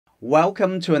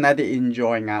Welcome to another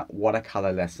Enjoying Art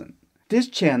watercolor lesson. This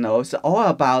channel is all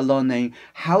about learning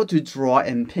how to draw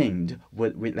and paint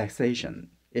with relaxation.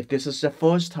 If this is the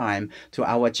first time to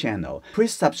our channel,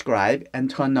 please subscribe and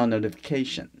turn on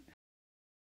notification.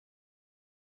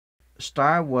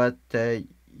 Start with the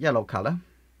yellow color.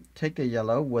 Take the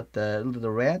yellow with the little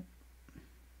red,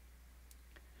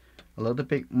 a little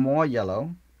bit more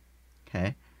yellow,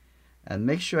 okay, and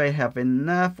make sure you have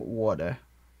enough water.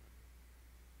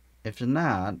 If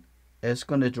not, it's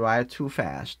going to dry too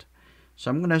fast.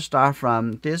 So I'm going to start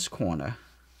from this corner.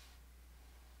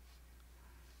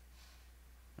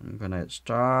 I'm going to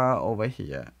start over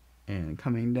here and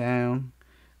coming down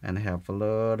and have a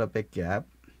little bit gap,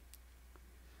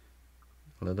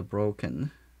 a little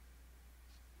broken,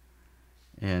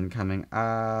 and coming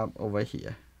up over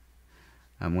here.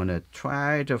 I'm going to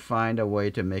try to find a way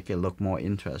to make it look more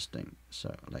interesting.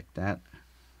 So like that.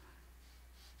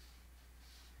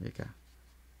 There you go.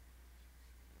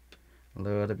 A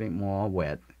little bit more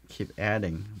wet. Keep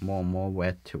adding more and more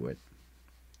wet to it.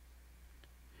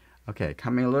 Okay,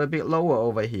 coming a little bit lower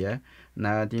over here.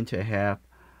 Now I need to have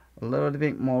a little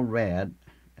bit more red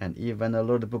and even a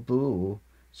little bit blue.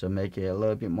 So make it a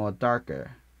little bit more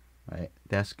darker. Right?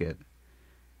 That's good.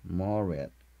 More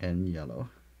red and yellow.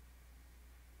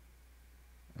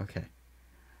 Okay.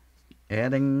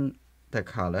 Adding the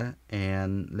color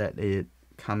and let it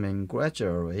coming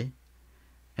gradually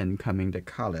and coming the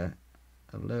color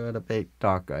a little bit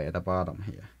darker at the bottom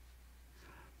here.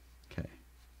 Okay,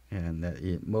 and let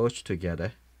it merge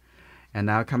together. And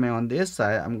now coming on this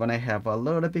side, I'm gonna have a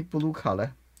little bit blue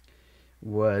color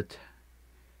with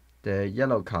the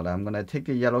yellow color. I'm gonna take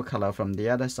the yellow color from the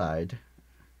other side.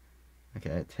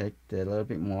 Okay, take a little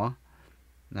bit more.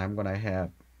 Now I'm gonna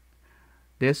have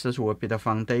this will be the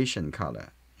foundation color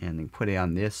and put it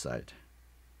on this side.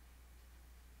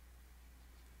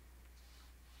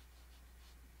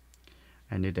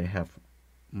 I need to have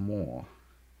more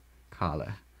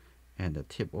color and the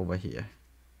tip over here.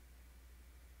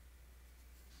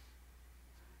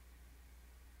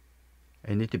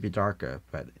 It need to be darker,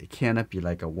 but it cannot be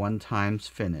like a one-time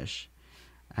finish.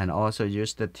 And also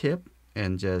use the tip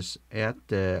and just add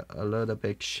a little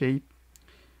bit shape,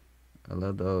 a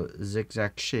little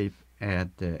zigzag shape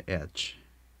at the edge.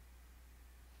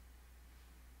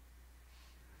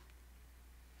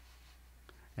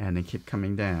 And then keep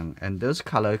coming down, and this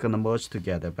color is gonna merge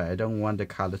together, but I don't want the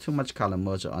color too much color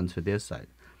merge onto this side,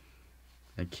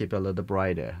 and keep a little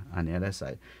brighter on the other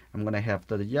side. I'm gonna have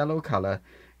the yellow color.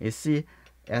 You see,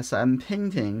 as I'm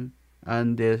painting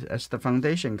on this as the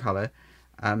foundation color,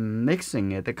 I'm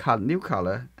mixing it, the new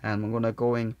color, and I'm gonna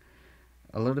going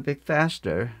a little bit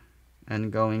faster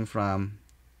and going from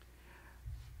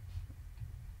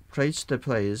place to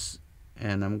place,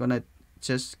 and I'm gonna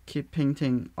just keep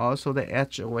painting also the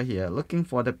edge over here, looking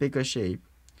for the bigger shape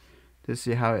to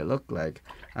see how it look like.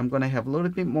 I'm gonna have a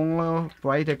little bit more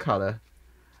brighter color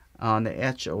on the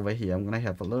edge over here. I'm gonna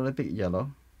have a little bit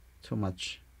yellow, too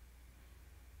much.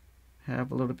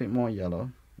 Have a little bit more yellow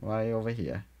right over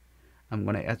here. I'm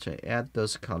gonna actually add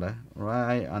those color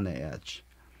right on the edge,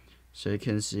 so you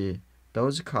can see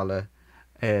those color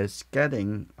is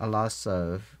getting a lot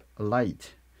of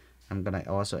light. I'm gonna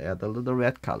also add a little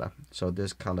red color, so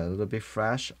this color a little bit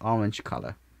fresh orange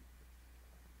color.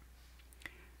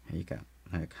 Here you go.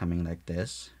 Now coming like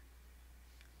this,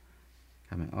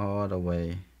 coming all the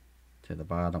way to the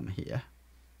bottom here.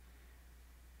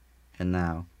 And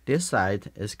now this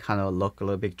side is kind of look a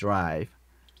little bit dry.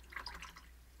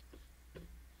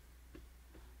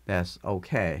 That's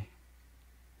okay.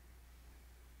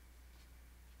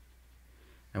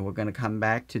 And we're gonna come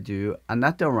back to do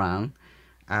another round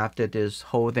after this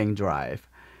whole thing dries.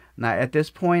 Now at this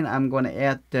point, I'm going to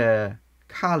add the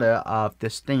color of the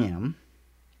stem.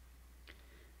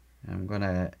 I'm going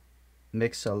to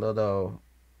mix a little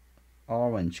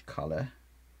orange color,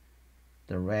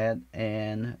 the red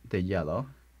and the yellow.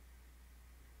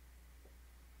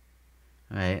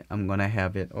 All right, I'm going to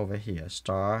have it over here,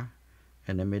 star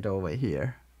in the middle over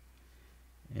here,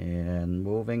 and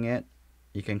moving it.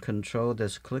 You can control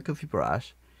this click of your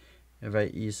brush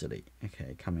very easily.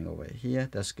 Okay, coming over here,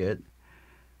 that's good.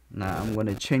 Now I'm going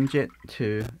to change it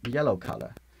to yellow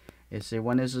color. You see,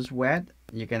 when this is wet,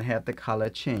 you can have the color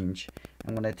change.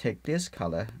 I'm going to take this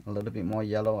color, a little bit more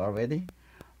yellow already.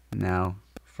 Now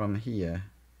from here,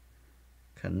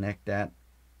 connect that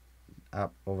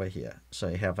up over here, so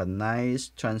you have a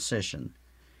nice transition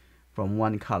from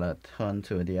one color turn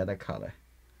to the other color.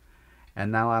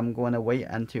 And now I'm going to wait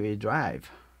until it dries.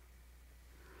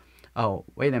 Oh,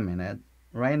 wait a minute.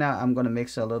 Right now I'm going to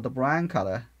mix a little brown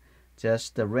color,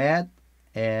 just the red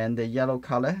and the yellow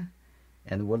color,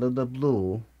 and with the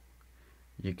blue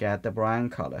you get the brown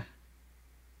color.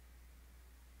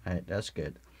 Alright, that's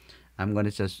good. I'm going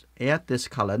to just add this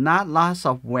color, not lots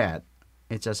of wet.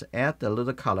 It just add a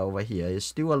little color over here. It's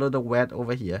still a little wet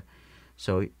over here,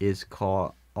 so it's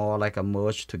called all like a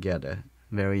merge together.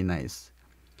 Very nice.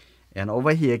 And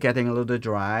over here getting a little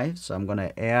dry, so I'm going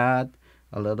to add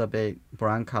a little bit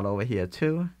brown color over here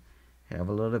too. Have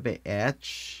a little bit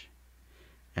edge,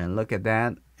 and look at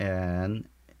that, and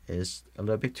it's a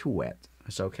little bit too wet.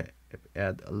 It's okay.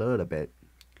 Add a little bit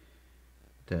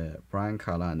the brown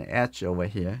color on the edge over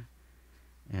here,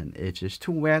 and if it's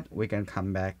too wet, we can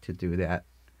come back to do that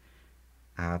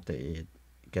after it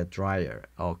get drier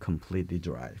or completely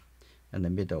dry. In the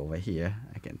middle over here,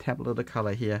 I can tap a little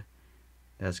color here.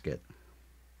 That's good.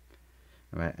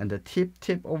 All right, and the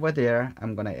tip over there,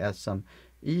 I'm gonna add some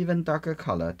even darker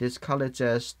color. This color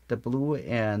just the blue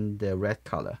and the red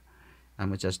color. I'm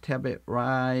gonna just tap it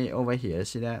right over here.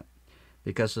 See that?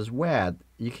 Because it's wet,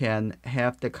 you can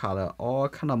have the color all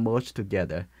kind of merged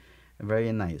together.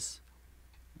 Very nice.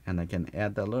 And I can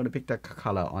add a little bit of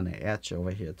color on the edge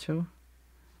over here too.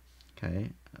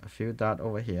 Okay, a few dots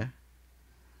over here.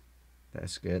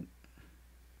 That's good.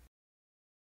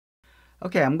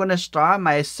 Okay, I'm gonna start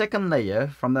my second layer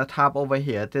from the top over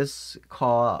here. This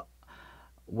called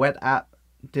wet up.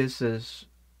 This is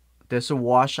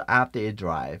wash after it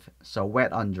dry. So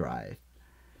wet on dry.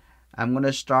 I'm going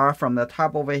to start from the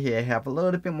top over here, have a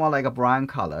little bit more like a brown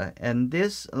color. And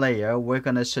this layer, we're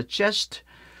going to suggest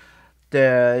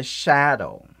the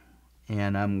shadow.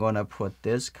 And I'm going to put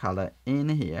this color in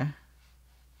here.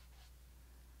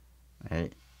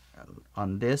 Right.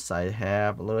 On this side,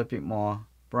 have a little bit more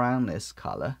brownish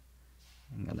color.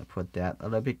 I'm going to put that a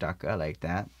little bit darker like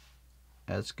that.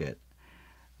 That's good.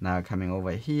 Now coming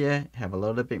over here, have a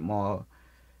little bit more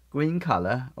green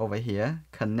color over here.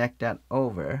 Connect that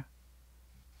over.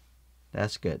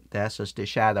 That's good. That's just the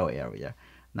shadow area.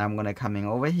 Now I'm gonna coming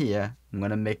over here. I'm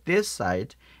gonna make this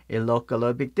side it look a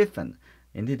little bit different.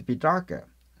 It needs to be darker.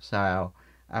 So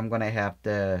I'm gonna have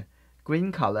the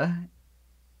green color,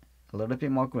 a little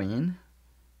bit more green,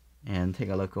 and take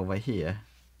a look over here,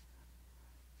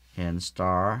 and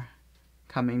start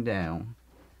coming down,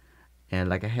 and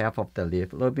like a half of the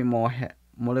lip, a little bit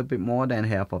more than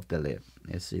half of the lip.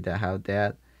 You see that how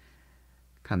that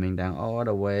coming down all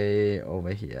the way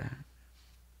over here.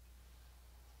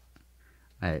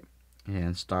 Right,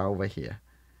 and start over here.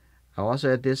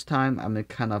 Also at this time, I'm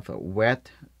kind of wet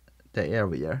the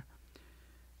area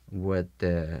with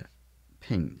the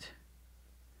paint.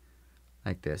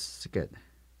 Like this, it's good.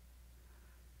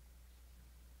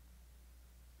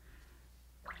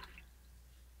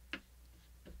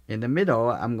 In the middle,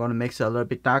 I'm going to mix a little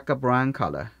bit darker brown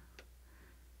color.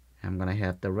 I'm going to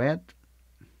have the red,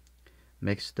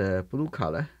 mix the blue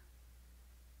color,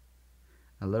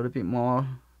 a little bit more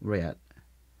red.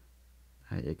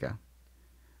 There you go.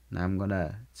 Now I'm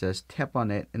gonna just tap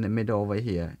on it in the middle over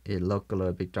here. It look a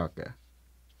little bit darker.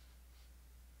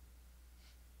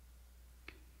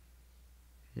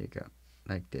 Here you go,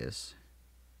 like this.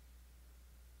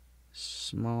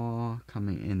 Small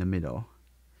coming in the middle.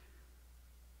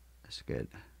 That's good.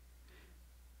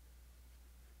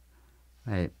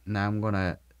 Right, now I'm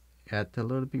gonna add a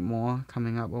little bit more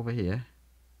coming up over here.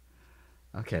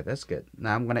 Okay, that's good.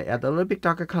 Now I'm gonna add a little bit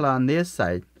darker color on this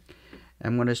side.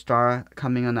 I'm going to start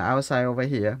coming on the outside over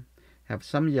here. Have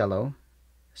some yellow,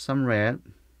 some red.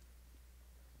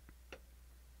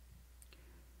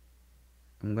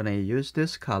 I'm going to use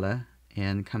this color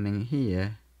and coming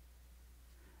here.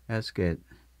 That's good.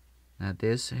 Now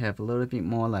this have a little bit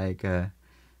more like a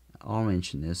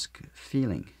orangeness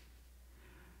feeling.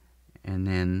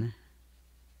 And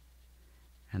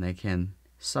I can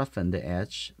soften the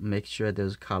edge, make sure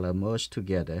those color merge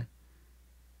together.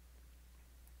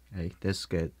 Okay, that's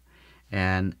good.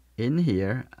 And in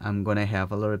here, I'm gonna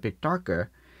have a little bit darker,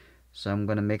 so I'm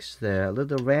gonna mix the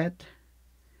little red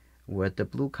with the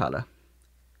blue color,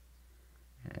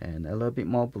 and a little bit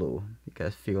more blue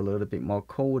because I feel a little bit more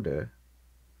colder,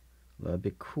 a little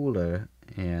bit cooler,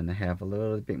 and have a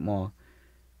little bit more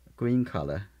green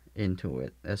color into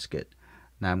it. That's good.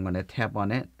 Now I'm gonna tap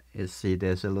on it. You see,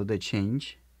 there's a little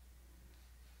change.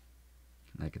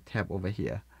 Like a tap over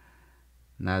here.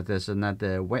 Now there's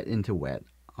another wet into wet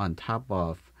on top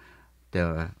of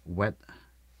the wet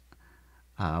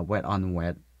on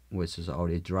wet, which is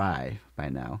already dry by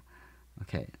now.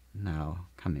 Okay, now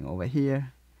coming over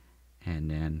here, and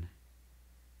then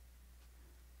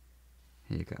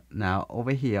here you go. Now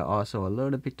over here also a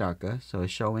little bit darker, so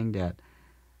showing that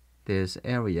this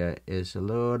area is a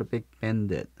little bit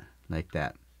bended like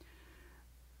that.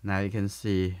 Now you can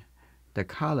see the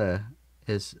color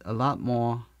is a lot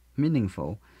more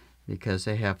meaningful because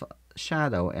they have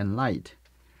shadow and light.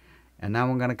 And now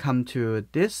I'm going to come to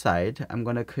this side. I'm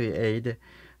going to create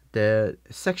the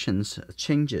sections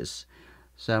changes.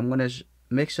 So I'm going to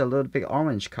mix a little bit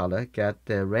orange color, get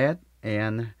the red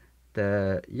and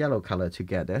the yellow color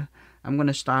together. I'm going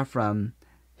to start from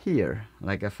here,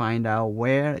 like find out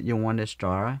where you want to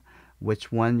start,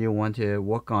 which one you want to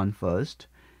work on first.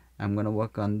 I'm going to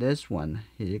work on this one.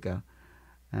 Here you go.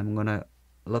 I'm going to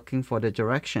looking for the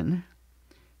direction,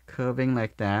 curving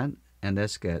like that, and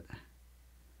that's good.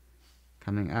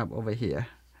 Coming up over here.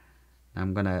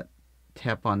 I'm going to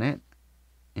tap on it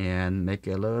and make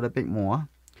it a little bit more.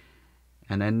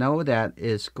 And I know that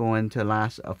it's going to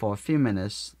last for a few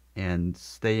minutes and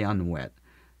stay on wet.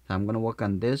 So I'm going to work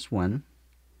on this one.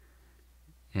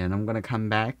 And I'm going to come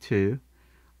back to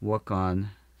work on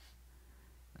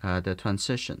the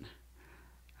transition.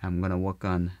 I'm going to work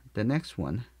on the next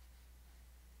one.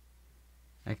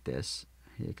 Like this.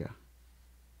 Here you go.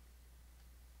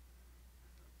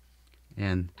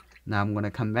 And now I'm going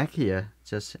to come back here.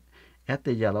 Just add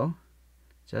the yellow.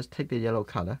 Just take the yellow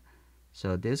color.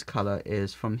 So this color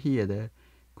is from here to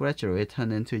gradually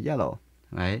turn into yellow,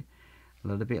 right? A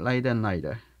little bit lighter and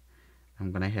lighter.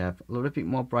 I'm going to have a little bit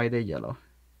more brighter yellow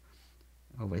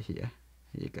over here.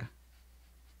 Here you go.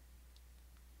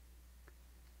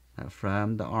 Now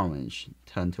from the orange,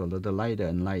 turn to a little lighter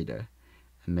and lighter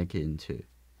and make it into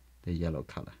the yellow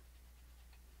color.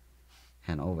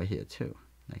 And over here too,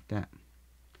 like that.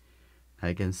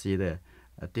 I can see the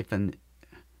different,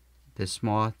 the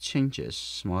small changes,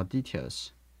 small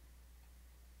details.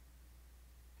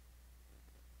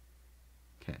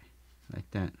 Okay, like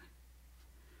that.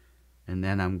 And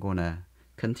then I'm gonna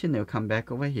continue, come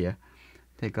back over here,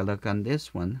 take a look on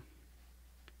this one,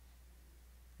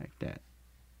 like that.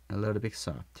 A little bit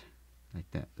soft,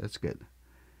 like that. That's good.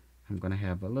 I'm gonna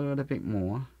have a little bit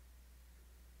more.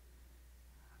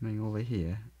 Coming over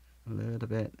here, a little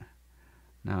bit.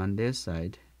 Now on this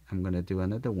side, I'm gonna do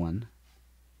another one,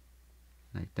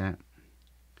 like that.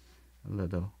 A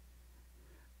little.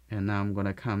 And now I'm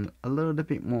gonna come a little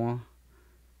bit more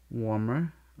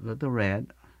warmer, a little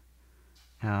red.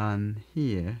 And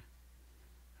here,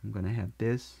 I'm gonna have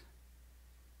this.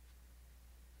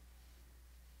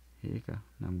 Here you go.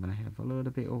 Now I'm gonna have a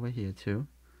little bit over here too.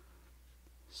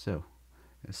 So,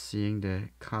 seeing the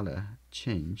color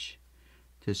change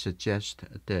to suggest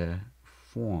the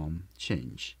form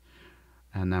change.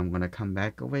 And I'm gonna come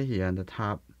back over here on the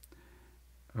top.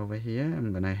 Over here,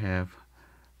 I'm gonna have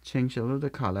change a little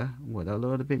color with a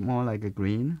little bit more like a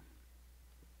green.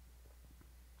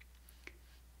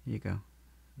 Here you go,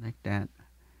 like that.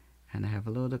 And I have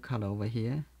a little color over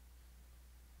here.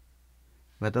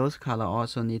 But those color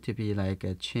also need to be like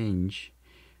a change,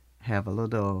 have a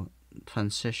little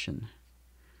transition.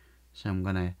 So I'm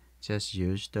gonna just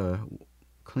use the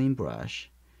clean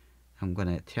brush. I'm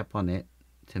gonna tap on it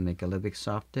to make it a little bit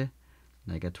softer,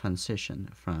 like a transition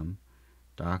from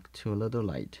dark to a little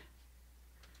light.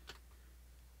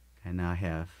 And now I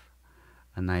have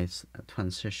a nice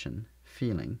transition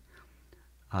feeling,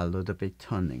 a little bit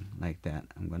turning like that.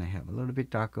 I'm gonna have a little bit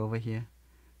dark over here,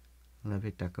 a little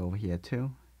bit dark over here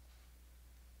too.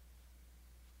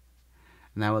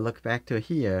 Now I look back to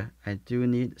here, I do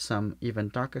need some even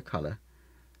darker color.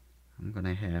 I'm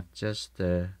gonna have just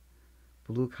the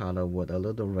blue color with a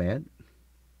little red,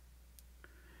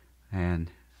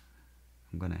 and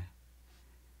I'm gonna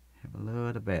have a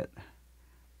little bit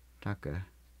darker,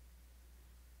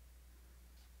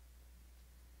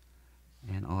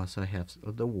 and also have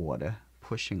the water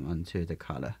pushing onto the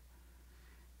color,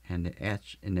 and the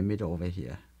edge in the middle over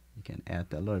here, you can add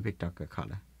a little bit darker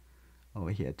color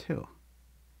over here too.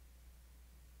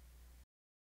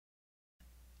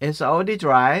 It's already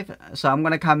dry, so I'm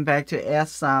gonna come back to add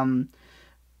some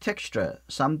texture,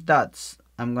 some dots.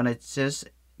 I'm gonna just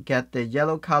get the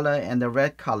yellow color and the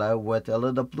red color with a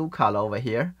little blue color over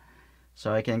here,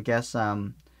 so I can get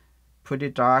some pretty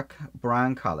dark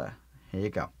brown color. Here you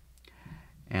go.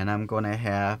 And I'm gonna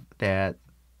have that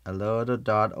a little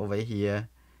dot over here,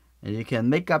 and you can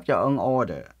make up your own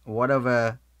order,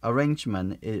 whatever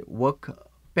arrangement it work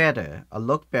better or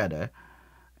look better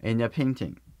in your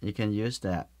painting. You can use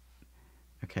that.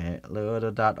 Okay, a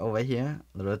little dot over here,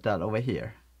 a little dot over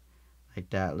here, like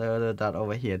that, little dot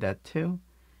over here, that too.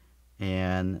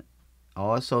 And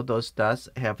also those dots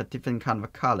have a different kind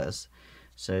of colors,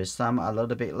 so some are a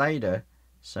little bit lighter,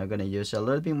 so I'm going to use a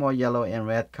little bit more yellow and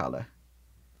red color.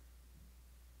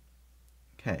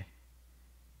 Okay,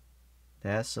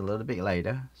 that's a little bit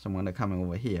lighter, so I'm going to come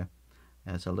over here.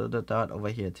 There's a little dot over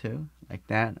here too, like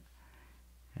that.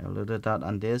 A little dot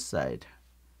on this side.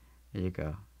 Here you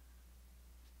go.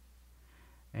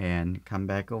 And come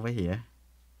back over here.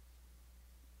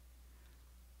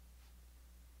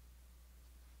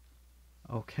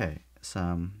 Okay,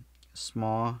 some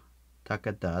small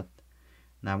darker dot.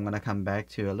 Now I'm gonna come back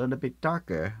to a little bit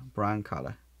darker brown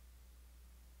color.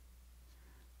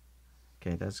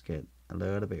 Okay, that's good. A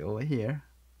little bit over here.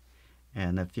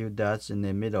 And a few dots in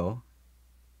the middle.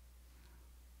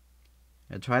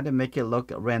 I try to make it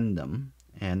look random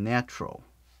and natural.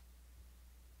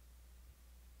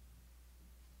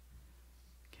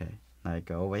 Okay, now I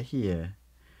go over here.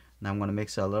 Now I'm going to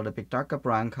mix a little bit darker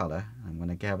brown color. I'm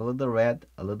going to have a little red,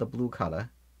 a little blue color.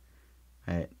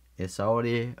 Right, it's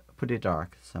already pretty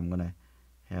dark, so I'm going to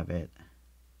have it.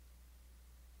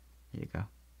 Here you go,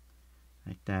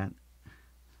 like that.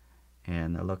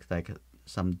 And it looks like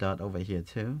some dot over here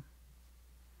too.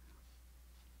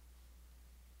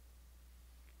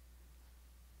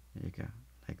 There you go,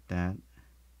 like that.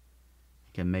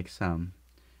 You can make some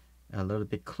a little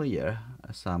bit clear,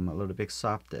 some a little bit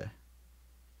softer.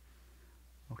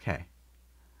 Okay,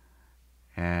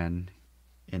 and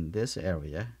in this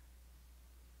area,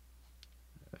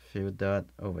 a few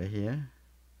dots over here.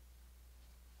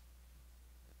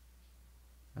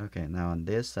 Okay, now on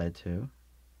this side too.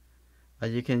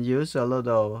 You can use a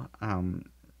little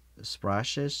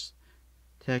brushes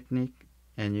technique,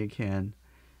 and you can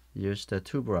use the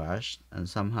two brush, and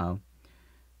somehow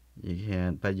you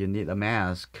can, but you need a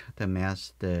mask to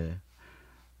mask the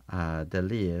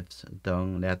leaves.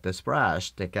 Don't let this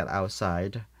brush to get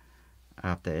outside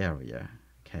of the area.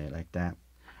 Okay, like that.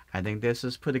 I think this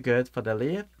is pretty good for the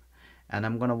leaf, and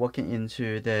I'm gonna work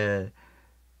into the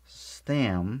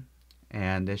stem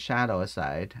and the shadow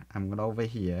side. I'm gonna over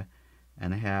here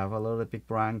and have a little bit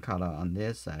brown color on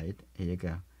this side. Here you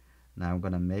go. Now I'm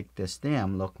gonna make the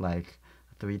stem look like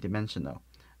three-dimensional.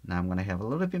 Now I'm gonna have a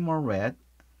little bit more red.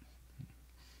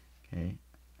 Okay,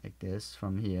 like this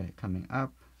from here coming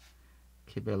up.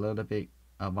 Keep it a little bit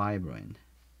vibrant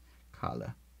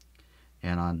color.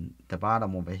 And on the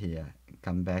bottom over here,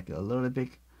 come back a little bit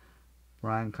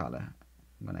brown color.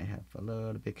 I'm gonna have a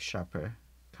little bit sharper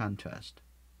contrast.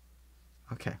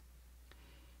 Okay.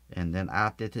 And then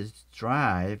after it is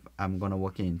dry, I'm gonna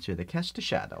work into the cast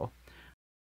shadow.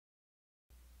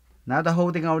 Now the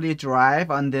holding already dry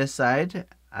on this side,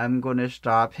 I'm gonna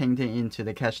start painting into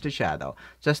the cast shadow.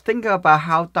 Just think about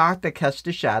how dark the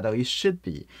cast shadow it should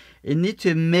be. You need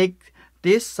to make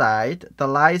this side, the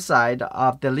light side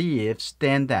of the leaf,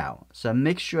 stand out. So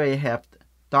make sure you have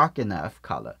dark enough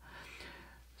color.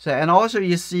 So, and also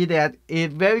you see that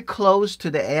it very close to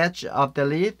the edge of the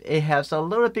leaf, it has a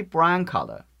little bit brown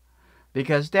color,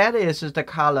 because that is the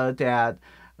color that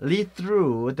lead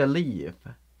through the leaf.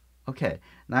 Okay,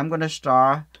 now I'm gonna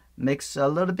start mix a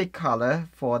little bit color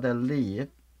for the leaf.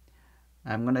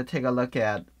 I'm gonna take a look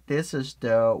at, this is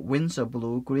the Windsor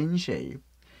blue green shade,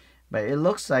 but it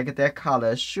looks like that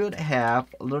color should have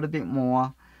a little bit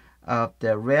more of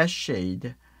the red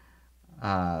shade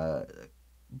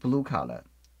blue color.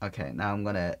 Okay, now I'm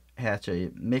gonna have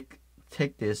to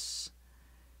take this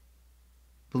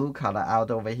blue color out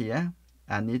over here.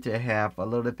 I need to have a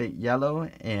little bit yellow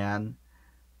and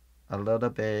a little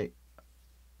bit,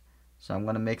 so I'm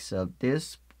gonna mix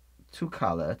this two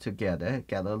color together,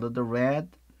 get a little red.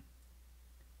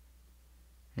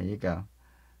 Here you go.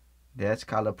 That's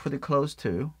color pretty close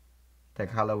to the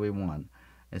color we want.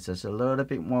 It's just a little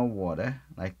bit more water,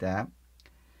 like that.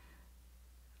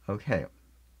 Okay.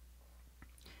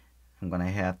 I'm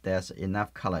gonna have there's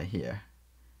enough color here.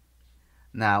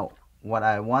 Now, what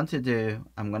I want to do,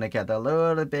 I'm gonna get a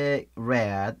little bit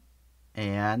red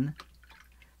and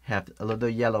have a little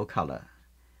yellow color,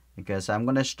 because I'm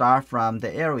gonna start from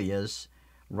the areas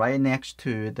right next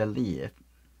to the leaf.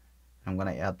 I'm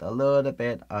gonna add a little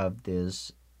bit of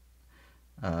this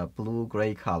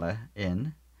blue-gray color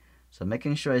in. So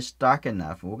making sure it's dark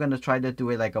enough. We're gonna try to do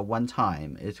it like a one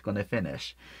time. It's gonna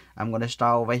finish. I'm gonna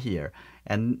start over here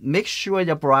and make sure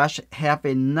your brush have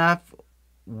enough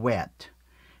wet,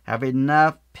 have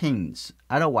enough pinks.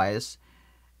 Otherwise,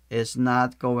 it's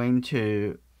not going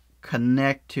to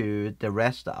connect to the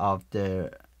rest of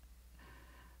the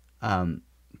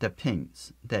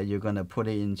pinks that you're gonna put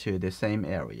it into the same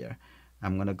area.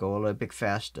 I'm gonna go a little bit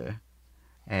faster,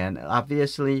 and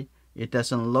obviously it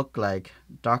doesn't look like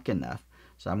dark enough,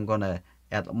 so I'm gonna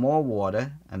add more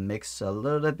water and mix a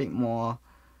little bit more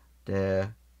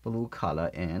the blue color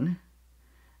in,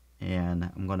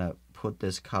 and I'm gonna put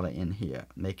this color in here,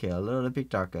 make it a little bit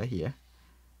darker here.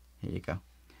 Here you go.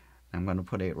 I'm gonna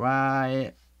put it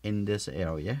right in this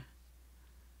area,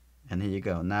 and here you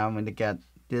go. Now I'm gonna get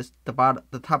this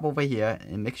the top over here,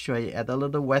 and make sure you add a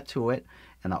little wet to it,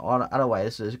 and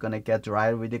otherwise it's gonna get dry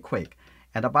really quick.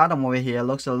 And the bottom over here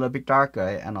looks a little bit darker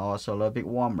and also a little bit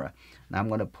warmer. Now I'm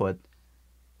gonna put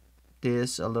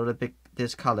this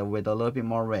this color with a little bit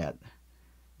more red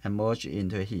and merge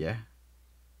into here.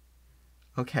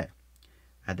 Okay,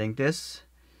 I think this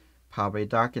probably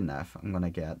dark enough. I'm gonna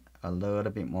get a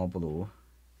little bit more blue.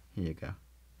 Here you go.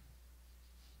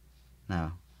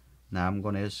 Now I'm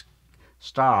gonna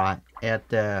start at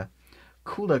the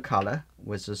cooler color,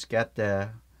 which is get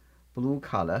the blue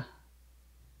color.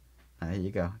 Here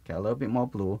you go. Get a little bit more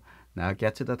blue. Now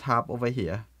get to the top over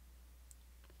here.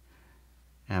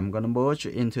 And I'm gonna merge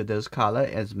into this color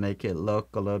and make it look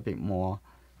a little bit more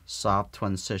soft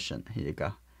transition. Here you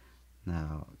go.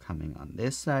 Now coming on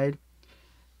this side,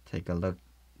 take a look,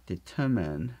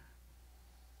 determine,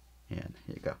 and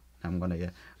here you go. I'm gonna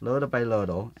get little by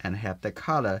little and have the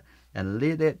color and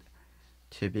lead it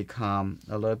to become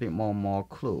a little bit more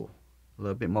cool, a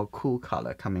little bit more cool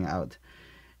color coming out.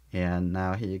 And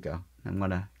now here you go. I'm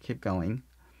gonna keep going.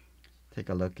 Take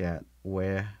a look at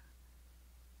where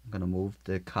I'm gonna move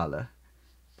the color.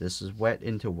 This is wet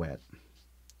into wet.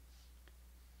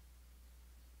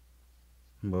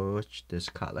 Merge this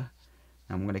color.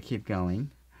 I'm gonna keep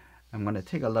going. I'm gonna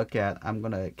take a look at.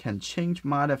 Can change,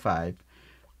 modify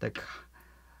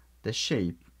the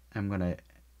shape. I'm gonna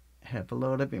have a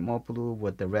little bit more blue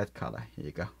with the red color. Here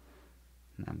you go.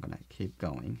 And I'm gonna keep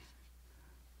going.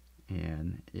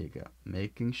 And here you go.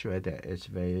 Making sure that it's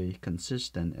very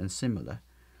consistent and similar.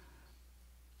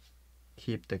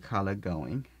 Keep the color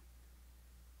going.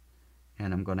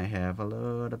 And I'm gonna have a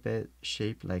little bit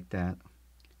shape like that.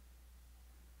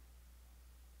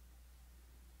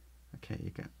 Okay, you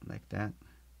got like that.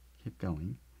 Keep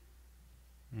going.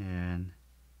 And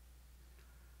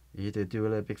either do a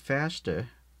little bit faster.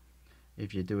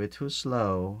 If you do it too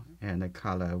slow, and the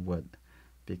color would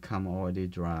become already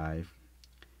dry,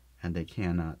 and they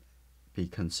cannot be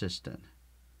consistent.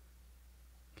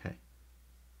 Okay.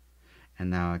 And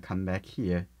now I come back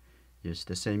here, use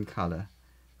the same color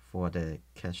for the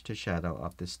catch to shadow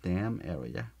of the stem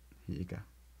area. Here you go.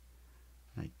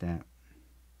 Like that.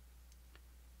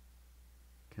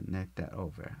 Connect that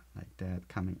over like that,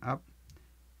 coming up,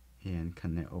 and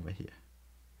connect over here.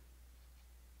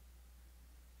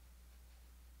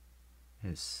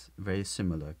 It's very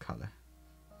similar color.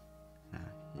 Here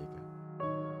you go.